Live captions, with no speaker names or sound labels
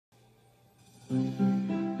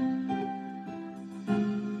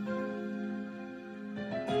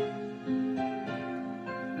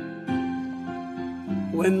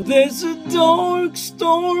When there's a dark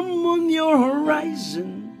storm on your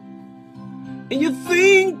horizon and you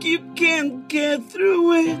think you can't get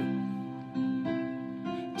through it,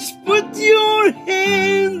 just put your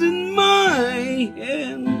hand in my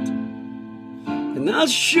hand and I'll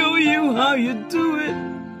show you how you do it.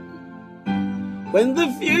 When the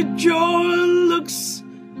future looks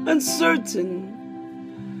uncertain,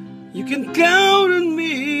 you can count on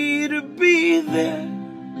me to be there.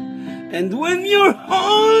 And when your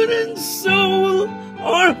heart and soul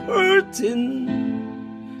are hurting,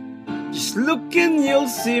 just look and you'll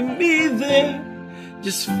see me there.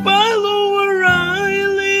 Just follow where I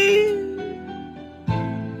lead.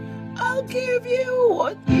 I'll give you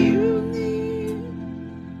what you need.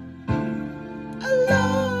 A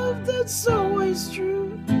love that's always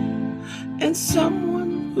true, and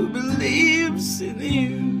someone who believes in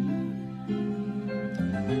you.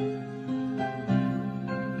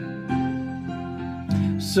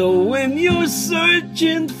 So when you're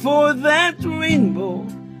searching for that rainbow,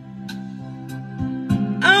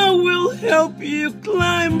 I will help you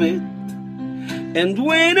climb it. And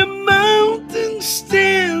when a mountain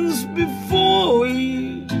stands before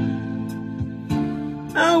you,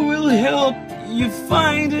 I will help you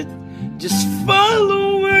find it. Just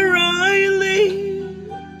follow where I lead.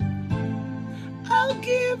 I'll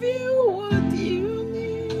give you what you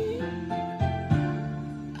need.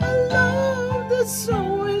 A love that's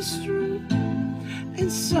always true,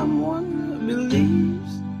 and someone who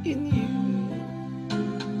believes in you.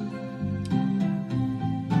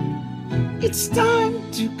 It's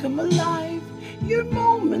time to come alive. Your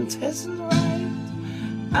moment has arrived.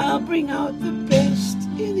 I'll bring out the best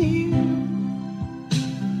in you.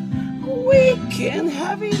 We can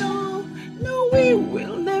have it all. No, we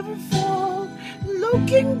will never fall.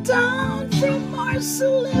 Looking down from our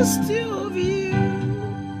celestial view.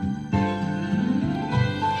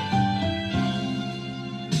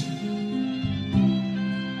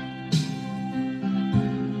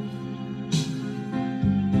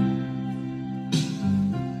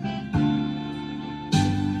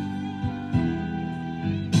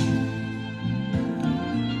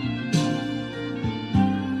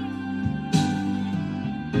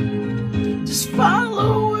 Just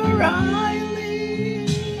follow where I lead.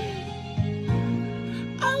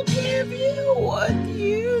 I'll give you what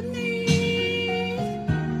you need,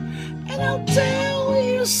 and I'll tell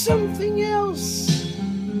you something else.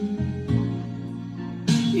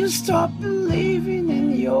 You start believing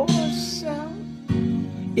in yourself.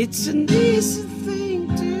 It's an easy thing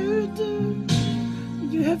to do.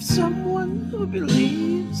 You have someone who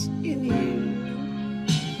believes in you.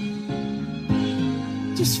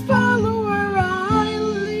 Just follow where I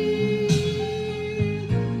lead.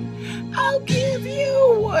 I'll give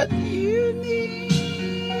you what you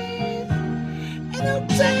need, and I'll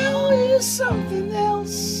tell you something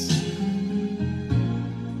else.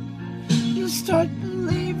 You start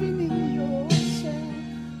believing in yourself.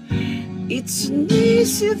 It's an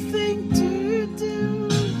easy thing to do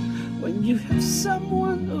when you have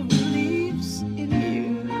someone who believes in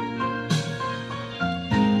you.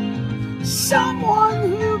 Someone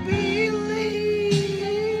who believes.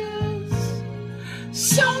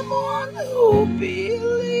 Someone who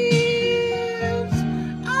believes.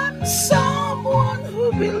 I'm someone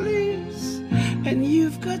who believes. And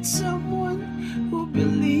you've got someone